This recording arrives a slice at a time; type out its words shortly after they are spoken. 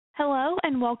Hello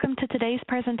and welcome to today's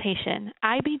presentation,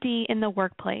 IBD in the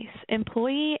Workplace,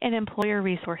 Employee and Employer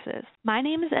Resources. My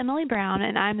name is Emily Brown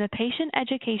and I'm the Patient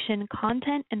Education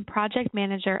Content and Project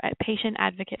Manager at Patient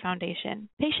Advocate Foundation.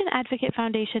 Patient Advocate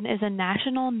Foundation is a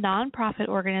national nonprofit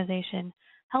organization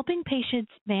helping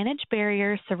patients manage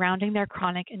barriers surrounding their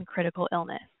chronic and critical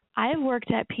illness. I have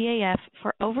worked at PAF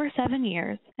for over 7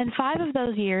 years, and 5 of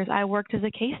those years I worked as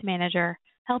a case manager,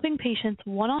 helping patients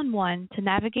one-on-one to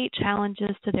navigate challenges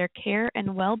to their care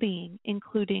and well-being,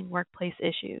 including workplace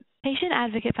issues. Patient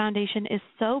Advocate Foundation is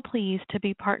so pleased to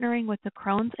be partnering with the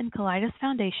Crohn's and Colitis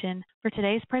Foundation for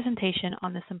today's presentation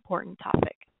on this important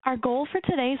topic. Our goal for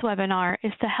today's webinar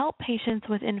is to help patients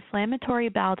with inflammatory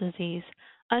bowel disease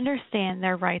understand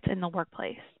their rights in the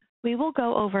workplace. We will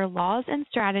go over laws and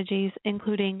strategies,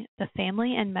 including the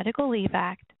Family and Medical Leave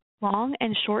Act, long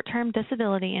and short-term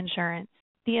disability insurance,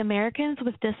 the Americans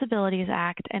with Disabilities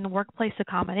Act and workplace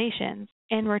accommodations,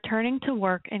 and returning to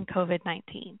work in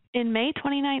COVID-19. In May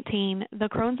 2019, the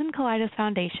Crohn's and Colitis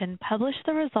Foundation published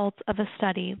the results of a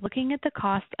study looking at the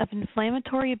cost of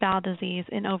inflammatory bowel disease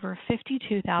in over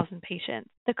 52,000 patients.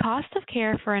 The cost of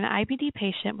care for an IBD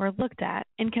patient were looked at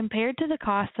and compared to the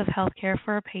cost of health care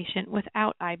for a patient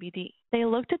without IBD. They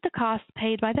looked at the costs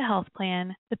paid by the health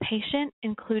plan, the patient,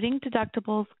 including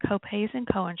deductibles, copays, and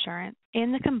coinsurance,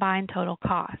 and the combined total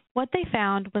cost. What they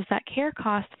found was that care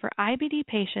costs for IBD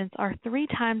patients are 3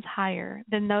 times higher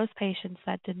than those patients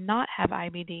that did not have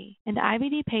IBD, and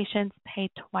IBD patients pay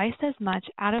twice as much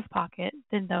out of pocket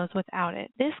than those without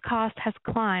it. This cost has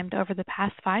climbed over the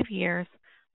past 5 years,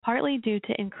 partly due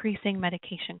to increasing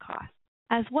medication costs.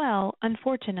 As well,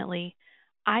 unfortunately,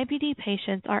 IBD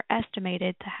patients are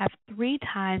estimated to have 3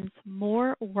 times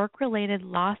more work-related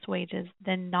lost wages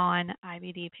than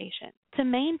non-IBD patients. To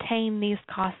maintain these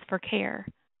costs for care,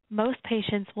 most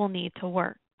patients will need to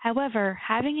work. However,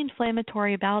 having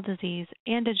inflammatory bowel disease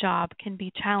and a job can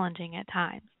be challenging at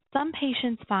times. Some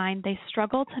patients find they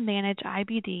struggle to manage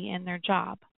IBD in their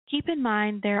job. Keep in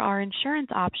mind there are insurance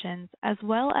options as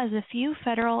well as a few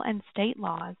federal and state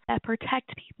laws that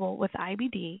protect people with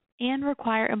IBD and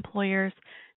require employers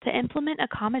to implement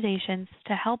accommodations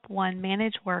to help one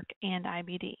manage work and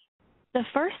IBD. The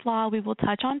first law we will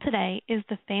touch on today is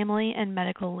the Family and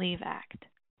Medical Leave Act.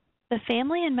 The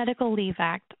Family and Medical Leave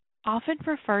Act, often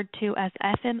referred to as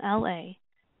FMLA,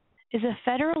 is a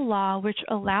federal law which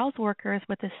allows workers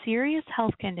with a serious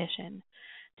health condition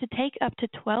to take up to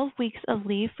 12 weeks of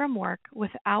leave from work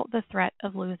without the threat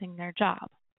of losing their job.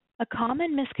 A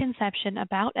common misconception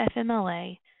about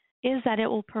FMLA is that it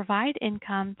will provide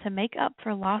income to make up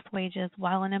for lost wages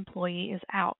while an employee is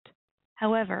out.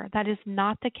 However, that is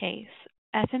not the case.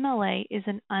 FMLA is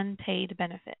an unpaid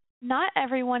benefit. Not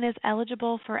everyone is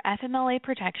eligible for FMLA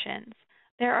protections.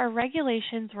 There are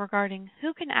regulations regarding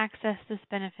who can access this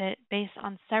benefit based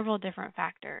on several different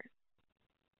factors.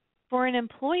 For an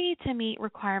employee to meet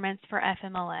requirements for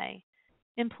FMLA,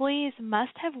 employees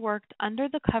must have worked under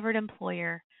the covered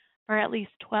employer for at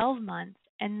least 12 months,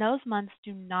 and those months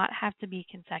do not have to be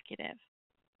consecutive.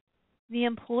 The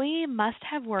employee must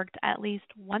have worked at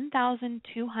least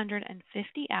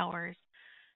 1,250 hours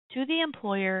to the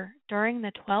employer during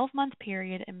the 12-month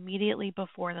period immediately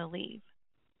before the leave.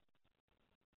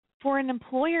 For an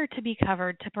employer to be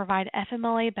covered to provide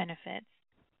FMLA benefits,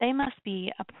 they must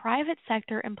be a private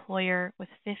sector employer with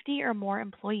 50 or more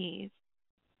employees,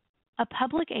 a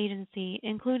public agency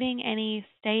including any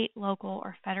state, local,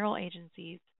 or federal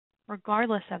agencies,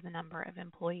 regardless of the number of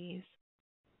employees,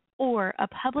 or a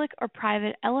public or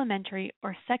private elementary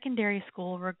or secondary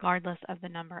school regardless of the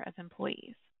number of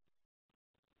employees.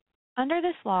 Under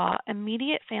this law,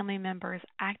 immediate family members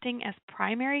acting as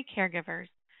primary caregivers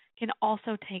can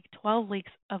also take 12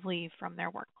 weeks of leave from their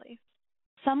workplace.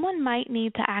 Someone might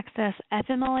need to access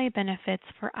FMLA benefits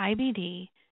for IBD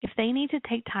if they need to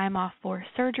take time off for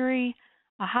surgery,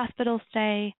 a hospital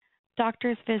stay,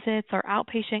 doctor's visits or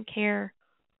outpatient care,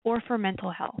 or for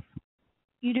mental health.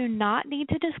 You do not need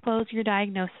to disclose your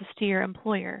diagnosis to your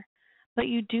employer, but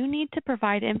you do need to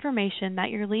provide information that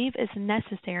your leave is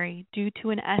necessary due to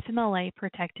an FMLA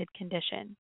protected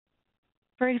condition.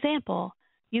 For example,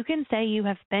 you can say you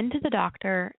have been to the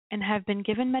doctor and have been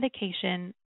given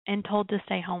medication and told to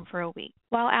stay home for a week.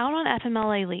 While out on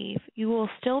FMLA leave, you will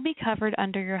still be covered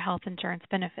under your health insurance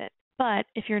benefit. But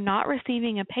if you're not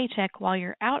receiving a paycheck while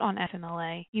you're out on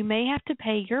FMLA, you may have to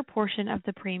pay your portion of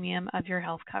the premium of your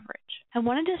health coverage. I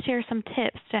wanted to share some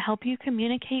tips to help you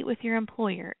communicate with your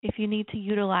employer if you need to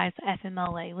utilize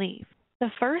FMLA leave.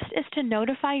 The first is to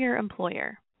notify your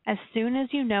employer as soon as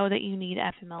you know that you need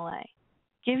FMLA.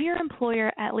 Give your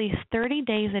employer at least 30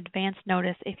 days advance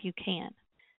notice if you can.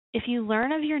 If you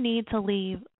learn of your need to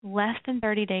leave less than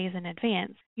 30 days in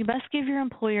advance, you must give your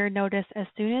employer notice as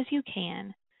soon as you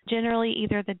can, generally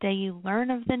either the day you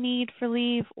learn of the need for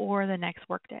leave or the next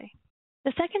workday.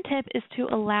 The second tip is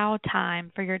to allow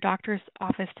time for your doctor's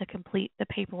office to complete the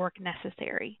paperwork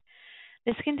necessary.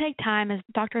 This can take time as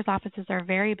doctor's offices are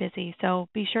very busy, so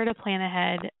be sure to plan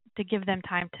ahead to give them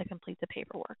time to complete the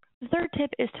paperwork. The third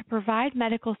tip is to provide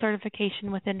medical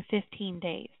certification within 15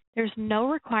 days. There's no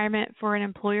requirement for an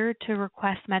employer to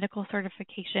request medical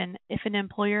certification if an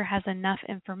employer has enough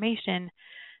information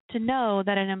to know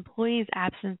that an employee's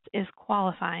absence is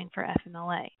qualifying for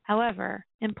FMLA. However,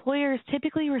 employers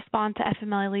typically respond to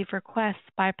FMLA leave requests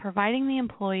by providing the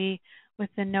employee with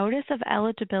the notice of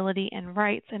eligibility and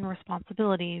rights and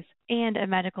responsibilities and a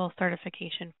medical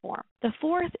certification form. The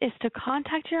fourth is to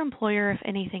contact your employer if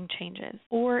anything changes,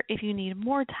 or if you need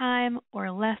more time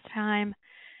or less time.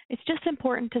 It's just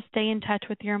important to stay in touch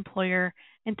with your employer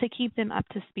and to keep them up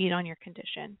to speed on your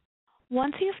condition.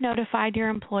 Once you've notified your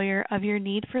employer of your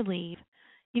need for leave,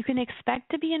 you can expect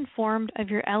to be informed of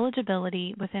your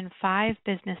eligibility within 5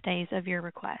 business days of your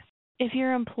request. If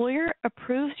your employer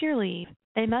approves your leave,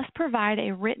 they must provide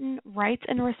a written rights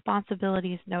and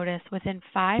responsibilities notice within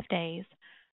 5 days,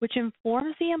 which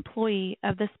informs the employee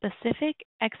of the specific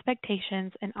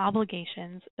expectations and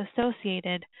obligations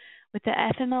associated with the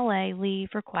FMLA leave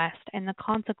request and the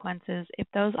consequences if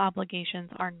those obligations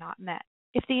are not met.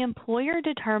 If the employer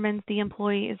determines the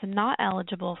employee is not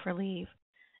eligible for leave,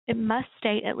 it must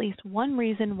state at least one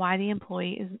reason why the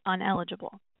employee is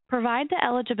ineligible. Provide the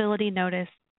eligibility notice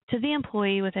to the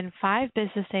employee within 5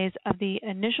 business days of the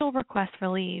initial request for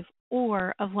leave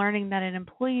or of learning that an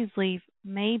employee's leave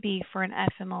may be for an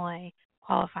FMLA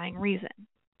qualifying reason.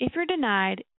 If you're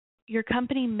denied, your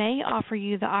company may offer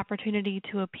you the opportunity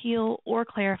to appeal or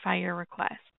clarify your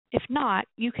request. If not,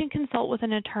 you can consult with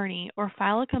an attorney or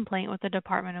file a complaint with the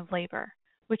Department of Labor,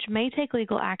 which may take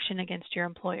legal action against your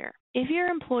employer. If your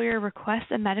employer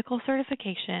requests a medical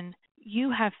certification, you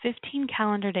have 15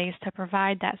 calendar days to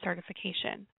provide that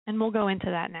certification, and we'll go into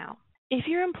that now. If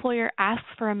your employer asks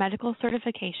for a medical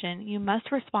certification, you must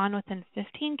respond within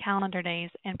 15 calendar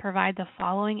days and provide the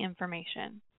following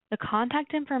information: the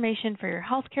contact information for your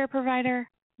healthcare provider,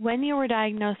 when you were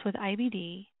diagnosed with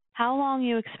IBD, how long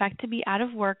you expect to be out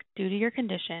of work due to your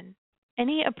condition,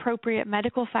 any appropriate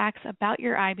medical facts about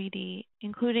your IBD,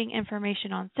 including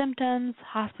information on symptoms,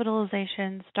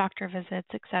 hospitalizations, doctor visits,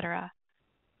 etc.,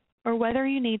 or whether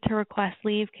you need to request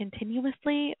leave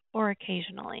continuously or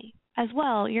occasionally. As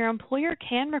well, your employer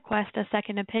can request a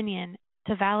second opinion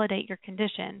to validate your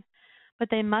condition, but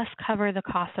they must cover the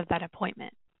cost of that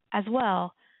appointment. As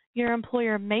well, your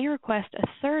employer may request a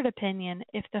third opinion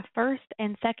if the first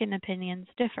and second opinions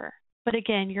differ. But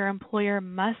again, your employer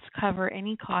must cover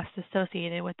any costs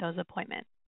associated with those appointments.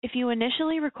 If you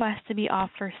initially request to be off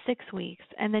for 6 weeks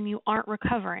and then you aren't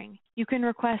recovering, you can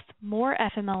request more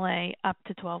FMLA up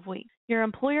to 12 weeks. Your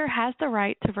employer has the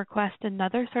right to request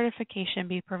another certification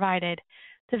be provided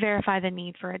to verify the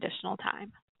need for additional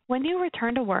time. When you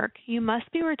return to work, you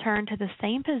must be returned to the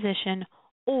same position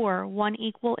or one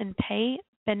equal in pay,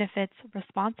 benefits,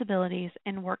 responsibilities,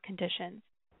 and work conditions.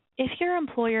 If your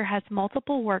employer has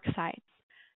multiple work sites,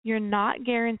 you're not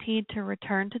guaranteed to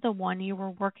return to the one you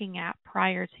were working at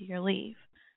prior to your leave.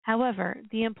 However,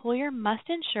 the employer must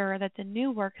ensure that the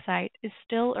new work site is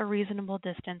still a reasonable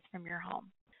distance from your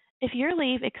home. If your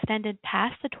leave extended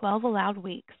past the 12 allowed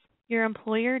weeks, your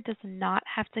employer does not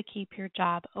have to keep your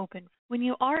job open. When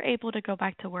you are able to go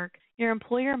back to work, your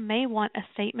employer may want a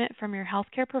statement from your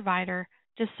healthcare provider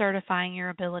just certifying your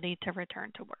ability to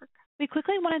return to work. We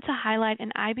quickly wanted to highlight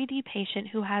an IBD patient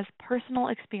who has personal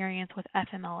experience with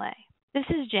FMLA. This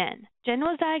is Jen. Jen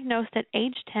was diagnosed at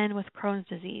age 10 with Crohn's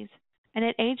disease, and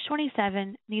at age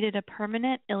 27 needed a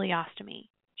permanent ileostomy.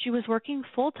 She was working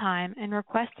full-time and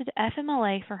requested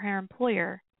FMLA for her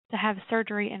employer to have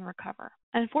surgery and recover.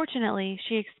 Unfortunately,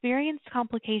 she experienced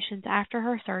complications after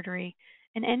her surgery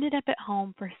and ended up at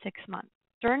home for 6 months.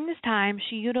 During this time,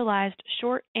 she utilized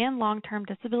short and long-term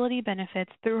disability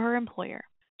benefits through her employer.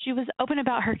 She was open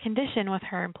about her condition with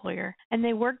her employer, and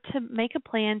they worked to make a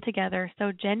plan together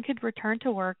so Jen could return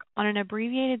to work on an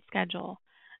abbreviated schedule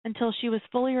until she was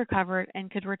fully recovered and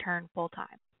could return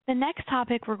full-time. The next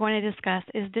topic we're going to discuss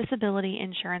is disability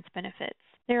insurance benefits.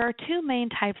 There are 2 main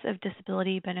types of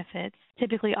disability benefits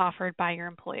typically offered by your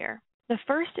employer. The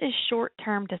first is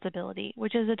short-term disability,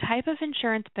 which is a type of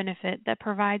insurance benefit that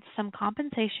provides some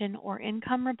compensation or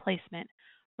income replacement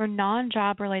for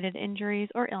non-job related injuries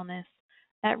or illness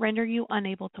that render you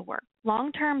unable to work.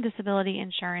 Long-term disability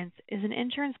insurance is an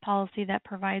insurance policy that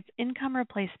provides income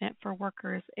replacement for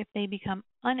workers if they become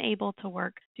unable to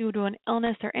work due to an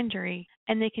illness or injury,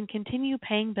 and they can continue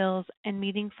paying bills and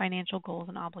meeting financial goals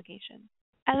and obligations.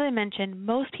 As I mentioned,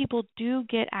 most people do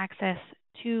get access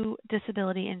to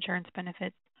disability insurance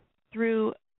benefits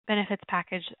through benefits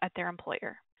package at their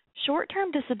employer.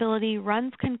 Short-term disability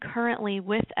runs concurrently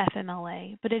with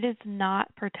FMLA, but it is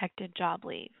not protected job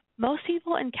leave. Most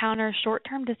people encounter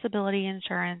short-term disability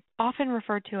insurance, often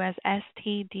referred to as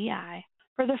STDI,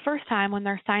 for the first time when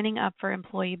they're signing up for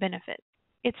employee benefits.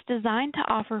 It's designed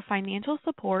to offer financial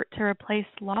support to replace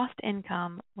lost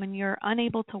income when you're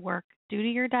unable to work due to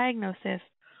your diagnosis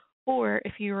or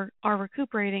if you are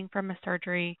recuperating from a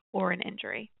surgery or an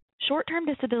injury. Short-term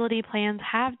disability plans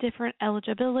have different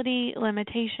eligibility,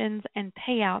 limitations, and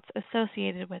payouts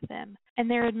associated with them, and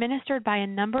they're administered by a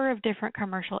number of different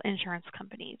commercial insurance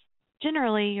companies.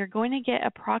 Generally, you're going to get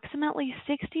approximately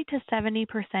 60 to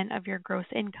 70% of your gross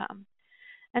income,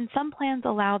 and some plans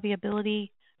allow the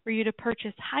ability for you to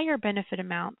purchase higher benefit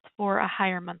amounts for a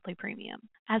higher monthly premium.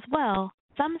 As well,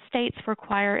 some states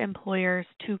require employers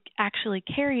to actually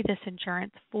carry this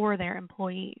insurance for their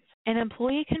employees. An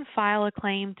employee can file a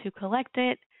claim to collect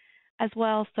it as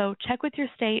well, so check with your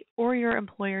state or your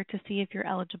employer to see if you're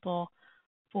eligible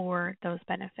for those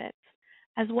benefits.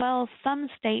 As well, some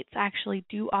states actually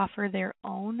do offer their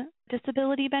own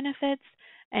disability benefits,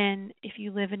 and if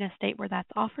you live in a state where that's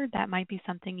offered, that might be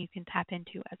something you can tap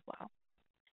into as well.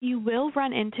 You will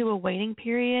run into a waiting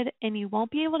period, and you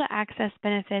won't be able to access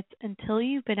benefits until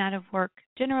you've been out of work,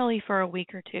 generally for a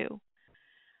week or two.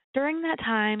 During that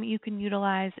time, you can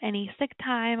utilize any sick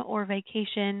time or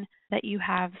vacation that you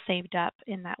have saved up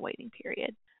in that waiting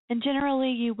period. And generally,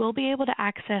 you will be able to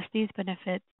access these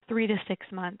benefits 3 to 6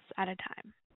 months at a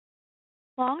time.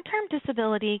 Long-term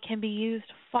disability can be used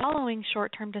following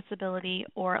short-term disability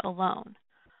or alone.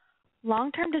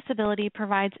 Long-term disability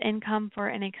provides income for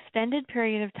an extended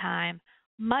period of time,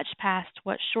 much past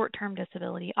what short-term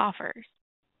disability offers.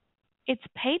 It's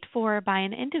paid for by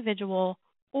an individual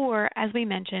or, as we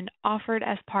mentioned, offered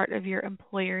as part of your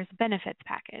employer's benefits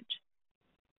package.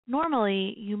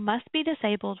 Normally, you must be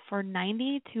disabled for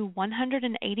 90 to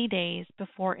 180 days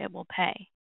before it will pay.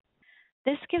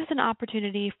 This gives an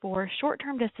opportunity for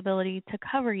short-term disability to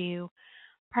cover you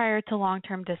prior to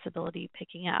long-term disability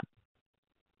picking up.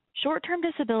 Short-term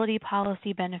disability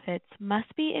policy benefits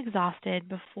must be exhausted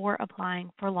before applying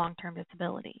for long-term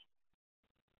disability.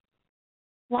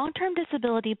 Long-term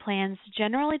disability plans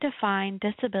generally define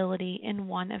disability in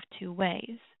one of two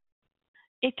ways.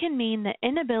 It can mean the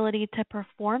inability to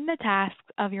perform the tasks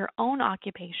of your own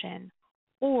occupation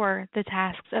or the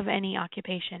tasks of any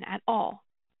occupation at all.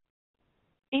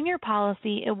 In your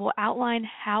policy, it will outline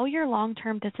how your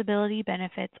long-term disability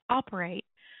benefits operate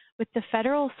with the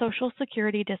federal Social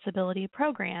Security disability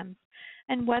programs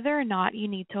and whether or not you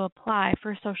need to apply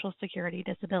for Social Security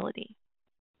disability.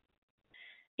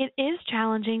 It is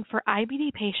challenging for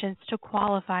IBD patients to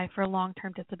qualify for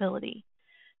long-term disability.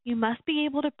 You must be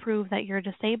able to prove that you're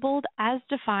disabled as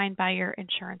defined by your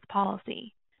insurance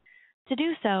policy. To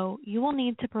do so, you will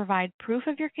need to provide proof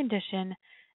of your condition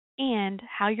and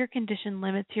how your condition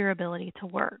limits your ability to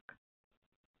work.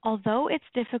 Although it's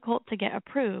difficult to get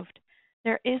approved,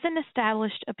 there is an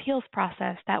established appeals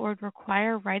process that would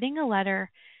require writing a letter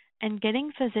and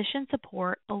getting physician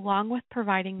support along with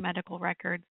providing medical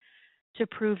records to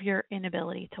prove your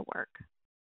inability to work.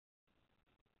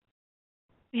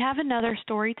 We have another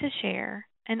story to share,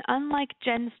 and unlike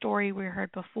Jen's story we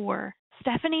heard before,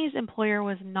 Stephanie's employer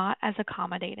was not as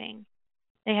accommodating.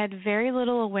 They had very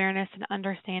little awareness and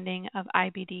understanding of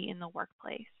IBD in the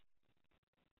workplace.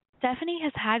 Stephanie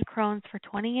has had Crohn's for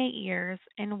 28 years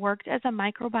and worked as a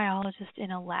microbiologist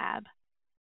in a lab.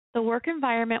 The work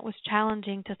environment was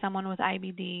challenging to someone with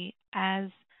IBD as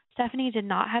Stephanie did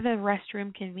not have a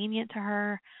restroom convenient to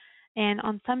her, and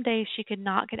on some days she could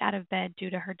not get out of bed due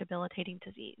to her debilitating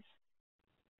disease.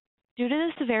 Due to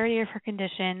the severity of her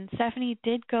condition, Stephanie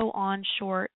did go on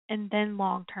short and then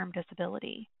long-term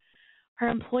disability. Her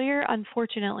employer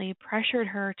unfortunately pressured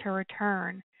her to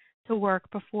return to work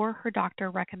before her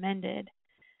doctor recommended,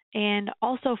 and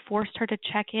also forced her to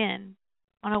check in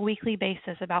on a weekly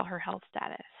basis about her health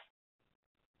status.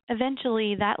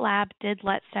 Eventually, that lab did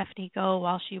let Stephanie go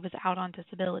while she was out on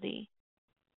disability.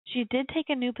 She did take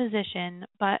a new position,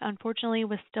 but unfortunately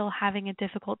was still having a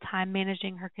difficult time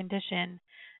managing her condition,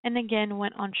 and again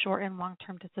went on short and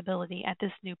long-term disability at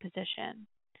this new position.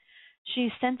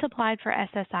 She's since applied for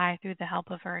SSI through the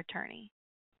help of her attorney.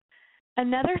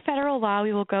 Another federal law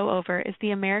we will go over is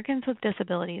the Americans with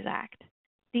Disabilities Act.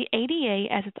 The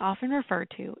ADA, as it's often referred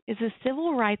to, is a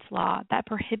civil rights law that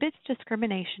prohibits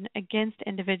discrimination against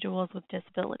individuals with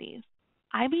disabilities.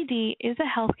 IBD is a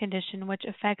health condition which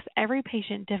affects every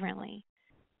patient differently,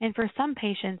 and for some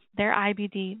patients, their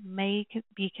IBD may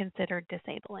be considered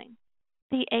disabling.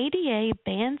 The ADA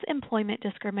bans employment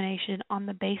discrimination on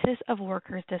the basis of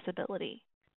workers' disability.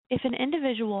 If an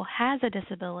individual has a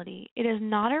disability, it is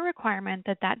not a requirement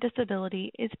that that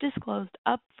disability is disclosed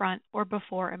upfront or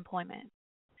before employment.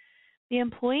 The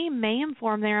employee may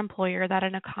inform their employer that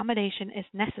an accommodation is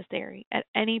necessary at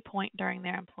any point during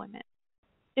their employment.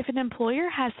 If an employer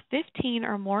has 15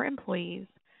 or more employees,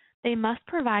 they must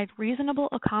provide reasonable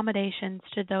accommodations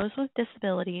to those with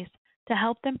disabilities to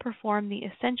help them perform the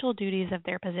essential duties of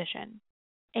their position.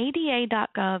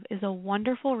 ADA.gov is a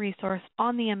wonderful resource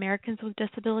on the Americans with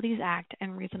Disabilities Act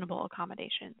and reasonable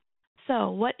accommodations.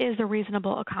 So, what is a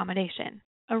reasonable accommodation?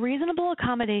 A reasonable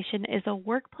accommodation is a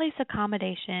workplace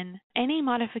accommodation, any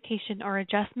modification or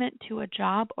adjustment to a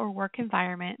job or work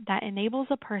environment that enables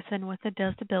a person with a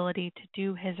disability to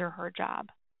do his or her job.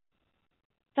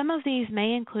 Some of these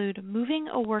may include moving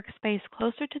a workspace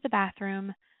closer to the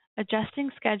bathroom, adjusting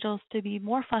schedules to be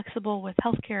more flexible with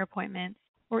healthcare appointments,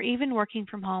 or even working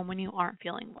from home when you aren't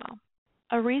feeling well.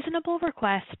 A reasonable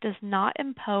request does not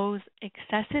impose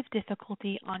excessive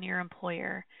difficulty on your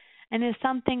employer and is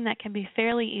something that can be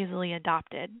fairly easily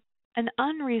adopted. An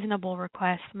unreasonable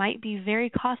request might be very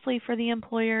costly for the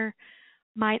employer,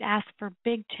 might ask for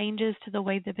big changes to the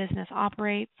way the business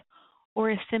operates, or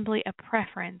is simply a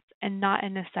preference and not a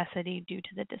necessity due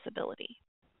to the disability.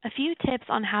 A few tips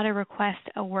on how to request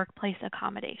a workplace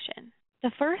accommodation.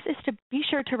 The first is to be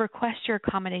sure to request your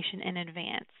accommodation in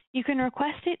advance. You can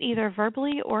request it either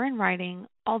verbally or in writing,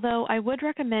 although I would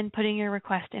recommend putting your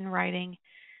request in writing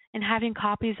and having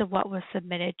copies of what was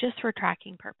submitted just for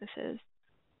tracking purposes.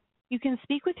 You can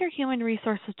speak with your Human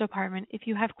Resources Department if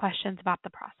you have questions about the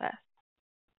process.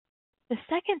 The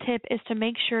second tip is to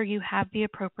make sure you have the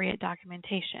appropriate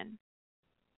documentation.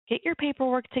 Get your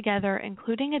paperwork together,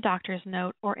 including a doctor's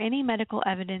note or any medical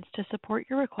evidence to support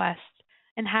your request,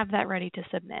 and have that ready to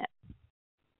submit.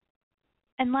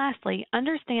 And lastly,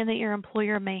 understand that your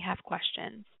employer may have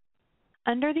questions.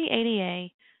 Under the ADA,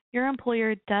 your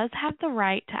employer does have the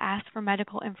right to ask for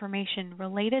medical information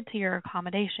related to your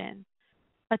accommodation,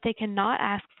 but they cannot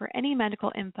ask for any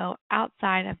medical info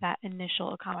outside of that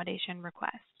initial accommodation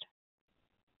request.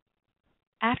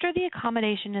 After the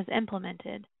accommodation is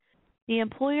implemented, the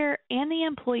employer and the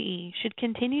employee should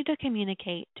continue to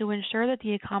communicate to ensure that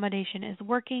the accommodation is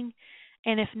working,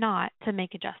 and if not, to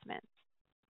make adjustments.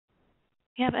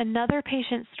 We have another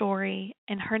patient story,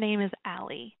 and her name is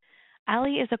Allie.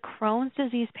 Allie is a Crohn's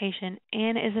disease patient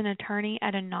and is an attorney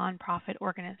at a nonprofit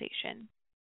organization.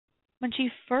 When she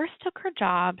first took her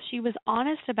job, she was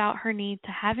honest about her need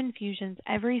to have infusions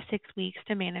every 6 weeks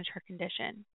to manage her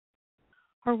condition.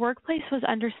 Her workplace was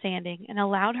understanding and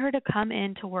allowed her to come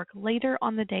in to work later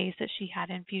on the days that she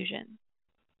had infusions.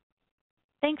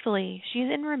 Thankfully, she's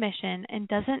in remission and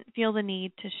doesn't feel the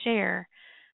need to share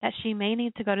that she may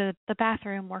need to go to the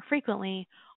bathroom more frequently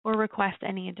or request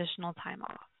any additional time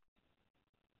off.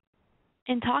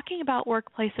 In talking about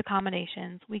workplace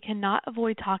accommodations, we cannot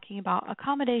avoid talking about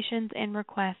accommodations and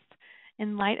requests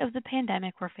in light of the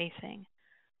pandemic we're facing.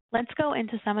 Let's go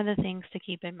into some of the things to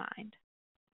keep in mind.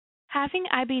 Having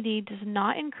IBD does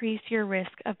not increase your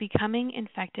risk of becoming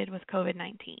infected with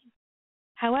COVID-19.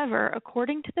 However,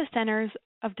 according to the Centers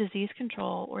of Disease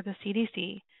Control, or the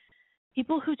CDC,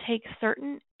 people who take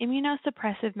certain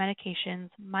immunosuppressive medications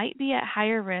might be at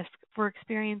higher risk for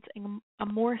experiencing a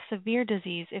more severe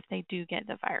disease if they do get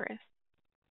the virus.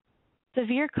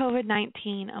 Severe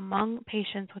COVID-19 among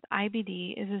patients with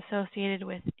IBD is associated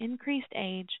with increased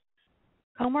age,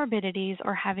 comorbidities,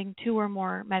 or having 2 or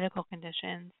more medical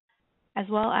conditions, as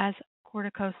well as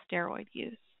corticosteroid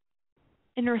use.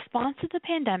 In response to the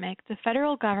pandemic, the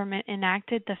federal government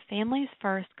enacted the Families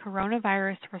First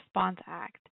Coronavirus Response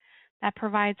Act that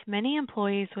provides many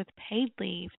employees with paid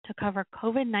leave to cover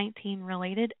COVID-19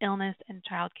 related illness and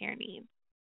childcare needs.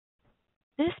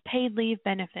 This paid leave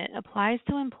benefit applies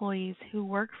to employees who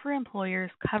work for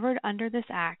employers covered under this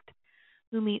act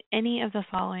who meet any of the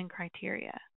following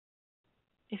criteria.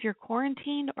 If you're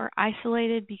quarantined or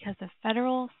isolated because of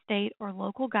federal, state, or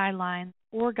local guidelines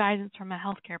or guidance from a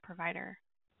healthcare provider,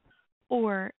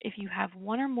 or if you have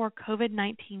 1 or more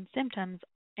COVID-19 symptoms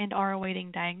and are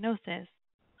awaiting diagnosis,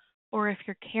 or if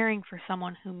you're caring for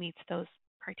someone who meets those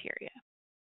criteria.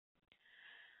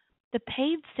 The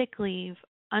paid sick leave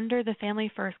under the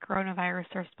Family First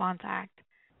Coronavirus Response Act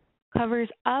covers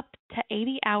up to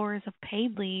 80 hours of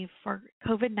paid leave for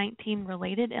COVID-19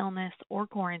 related illness or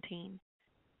quarantine,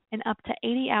 and up to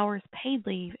 80 hours paid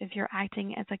leave if you're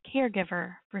acting as a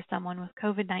caregiver for someone with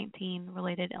COVID-19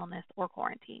 related illness or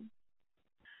quarantine.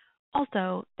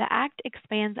 Also, the Act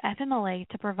expands FMLA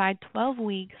to provide 12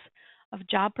 weeks of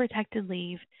job protected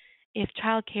leave if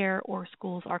childcare or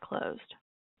schools are closed.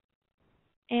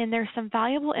 And there's some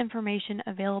valuable information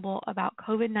available about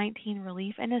COVID-19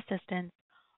 relief and assistance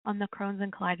on the Crohn's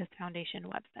and Colitis Foundation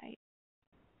website.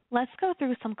 Let's go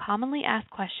through some commonly asked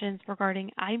questions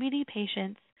regarding IBD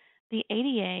patients, the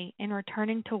ADA, and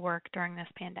returning to work during this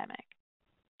pandemic.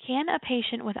 Can a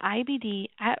patient with IBD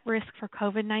at risk for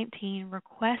COVID-19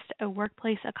 request a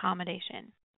workplace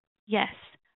accommodation? Yes,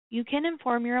 you can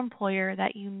inform your employer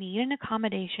that you need an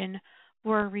accommodation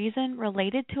for a reason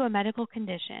related to a medical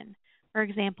condition. For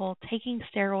example, taking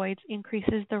steroids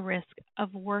increases the risk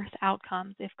of worse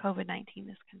outcomes if COVID-19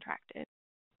 is contracted.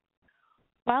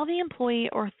 While the employee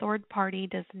or third party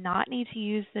does not need to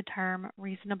use the term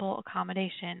reasonable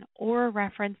accommodation or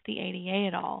reference the ADA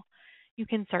at all, you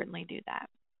can certainly do that.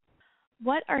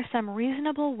 What are some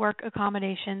reasonable work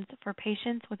accommodations for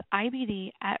patients with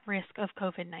IBD at risk of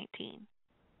COVID-19?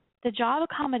 The Job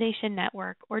Accommodation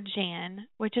Network, or JAN,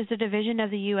 which is a division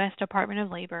of the U.S. Department of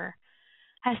Labor,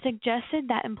 has suggested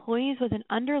that employees with an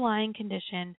underlying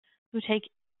condition who take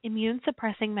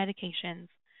immune-suppressing medications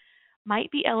might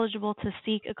be eligible to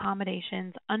seek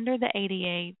accommodations under the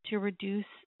ADA to reduce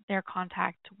their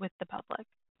contact with the public.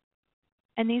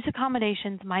 And these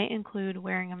accommodations might include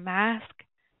wearing a mask,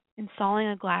 installing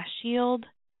a glass shield,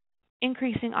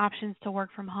 increasing options to work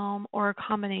from home, or a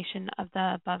combination of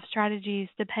the above strategies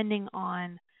depending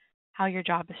on how your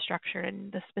job is structured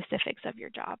and the specifics of your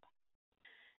job.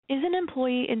 Is an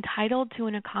employee entitled to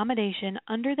an accommodation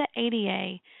under the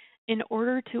ADA in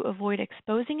order to avoid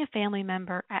exposing a family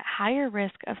member at higher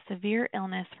risk of severe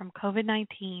illness from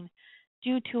COVID-19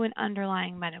 due to an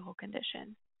underlying medical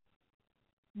condition?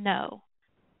 No.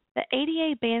 The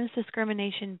ADA bans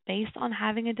discrimination based on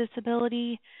having a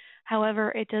disability.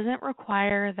 However, it doesn't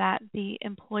require that the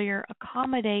employer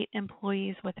accommodate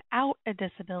employees without a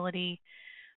disability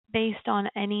based on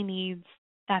any needs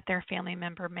that their family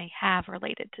member may have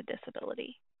related to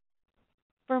disability.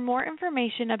 For more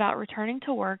information about returning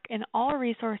to work and all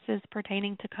resources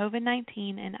pertaining to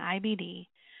COVID-19 and IBD,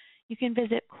 you can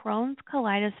visit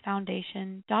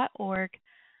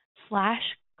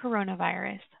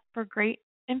crohnscolitisfoundation.org/coronavirus for great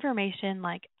information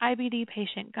like IBD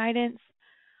patient guidance,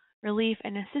 relief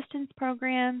and assistance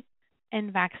programs,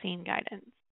 and vaccine guidance.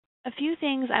 A few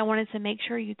things I wanted to make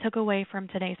sure you took away from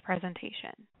today's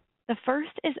presentation. The first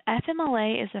is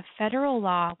FMLA is a federal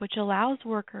law which allows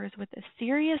workers with a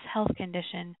serious health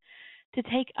condition to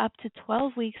take up to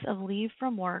 12 weeks of leave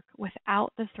from work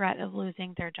without the threat of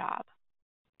losing their job.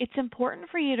 It's important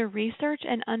for you to research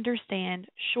and understand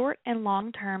short and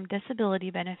long-term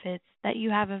disability benefits that you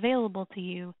have available to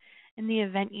you in the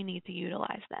event you need to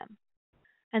utilize them.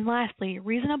 And lastly,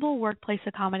 reasonable workplace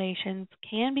accommodations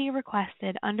can be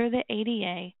requested under the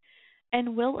ADA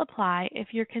and will apply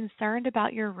if you're concerned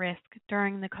about your risk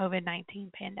during the COVID-19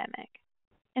 pandemic.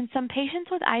 And some patients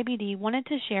with IBD wanted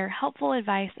to share helpful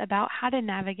advice about how to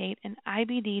navigate an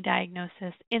IBD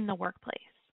diagnosis in the workplace.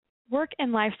 Work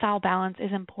and lifestyle balance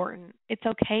is important. It's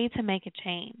okay to make a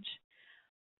change.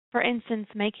 For instance,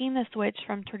 making the switch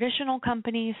from traditional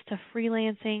companies to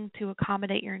freelancing to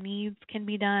accommodate your needs can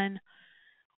be done.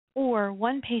 Or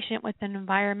one patient with an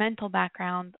environmental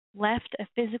background left a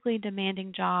physically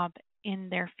demanding job in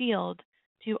their field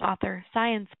to author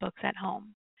science books at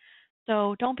home.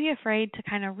 So don't be afraid to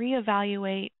kind of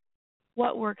reevaluate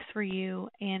what works for you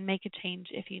and make a change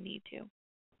if you need to.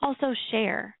 Also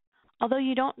share. Although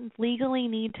you don't legally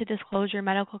need to disclose your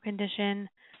medical condition,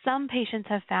 some patients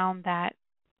have found that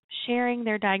sharing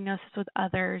their diagnosis with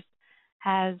others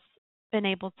has been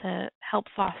able to help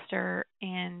foster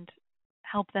and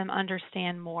help them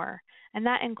understand more. And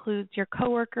that includes your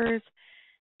coworkers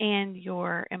and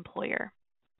your employer.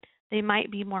 They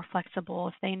might be more flexible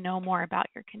if they know more about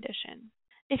your condition.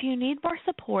 If you need more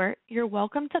support, you're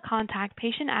welcome to contact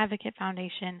Patient Advocate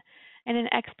Foundation, and an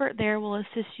expert there will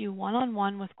assist you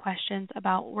one-on-one with questions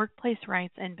about workplace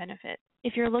rights and benefits.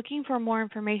 If you're looking for more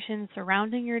information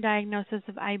surrounding your diagnosis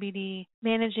of IBD,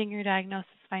 managing your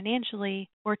diagnosis financially,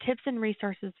 or tips and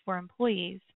resources for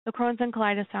employees, The Crohn's and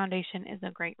Colitis Foundation is a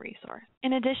great resource.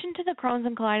 In addition to the Crohn's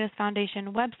and Colitis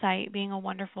Foundation website being a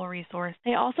wonderful resource,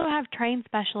 they also have trained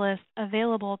specialists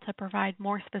available to provide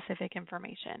more specific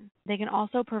information. They can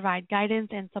also provide guidance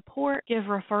and support, give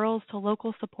referrals to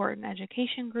local support and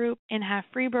education groups, and have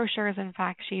free brochures and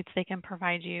fact sheets they can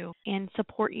provide you and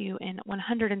support you in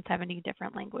 170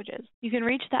 different languages. You can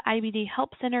reach the IBD Help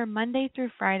Center Monday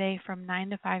through Friday from 9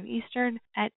 to 5 Eastern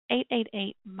at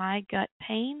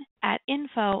 888-MY-GUT-PAIN at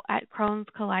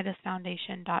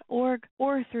info@crohnscolitisfoundation.org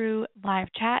or through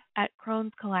live chat at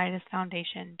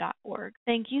crohnscolitisfoundation.org.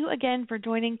 Thank you again for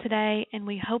joining today, and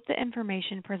we hope the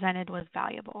information presented was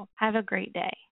valuable. Have a great day.